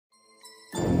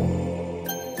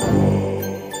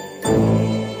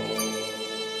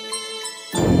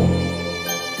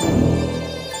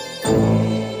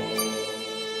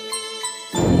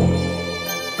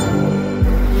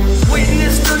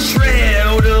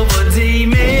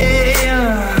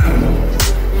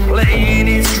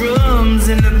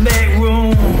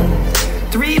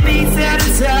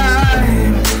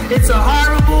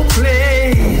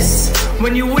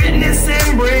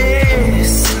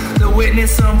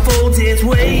some folded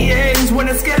wings when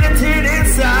a skeleton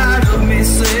inside of me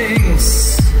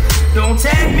sings. Don't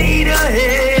take me to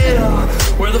hell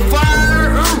where the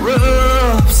fire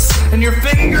erupts and your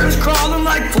fingers crawling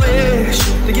like flesh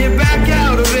to get back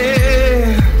out of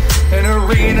it. An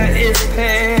arena is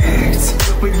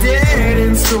packed with dead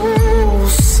and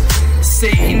souls,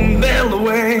 Satan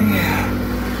bellowing.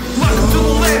 Welcome to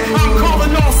the land, I'm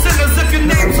calling all sinners. If your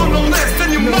name's on the list,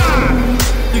 then you're mine.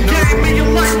 You gave me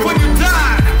your life when you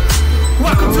died.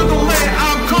 Welcome to the land,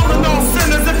 I'm calling all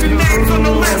sinners. If your name's on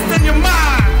the list, then you're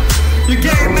mine. You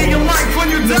gave me your life when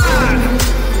you died.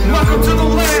 Welcome to the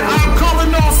land, I'm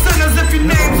calling all sinners. If your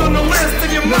name's on the list,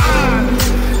 then you're mine.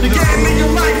 You gave me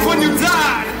your life when you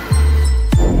died.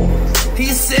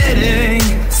 He's sitting,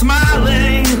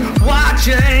 smiling,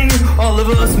 watching all of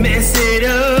us mess it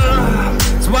up.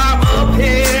 So I'm up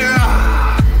here,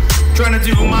 trying to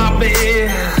do my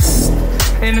best,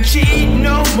 and to cheat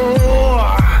no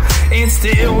more, and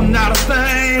still not a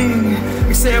thing,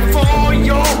 except for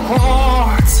your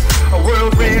heart. A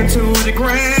world ran to the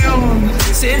ground.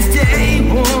 Since day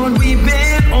one, we've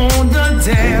been on the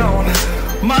down.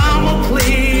 Mama,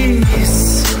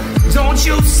 please, don't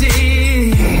you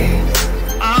see?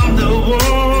 I'm the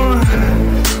one.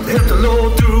 Help the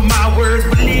Lord through my words,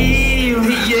 believe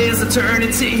He is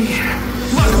eternity.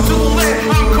 Welcome to the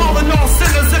land, I'm calling all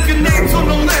sinners. If your name's on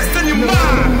the list, then you're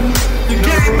mine. You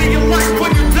gave me your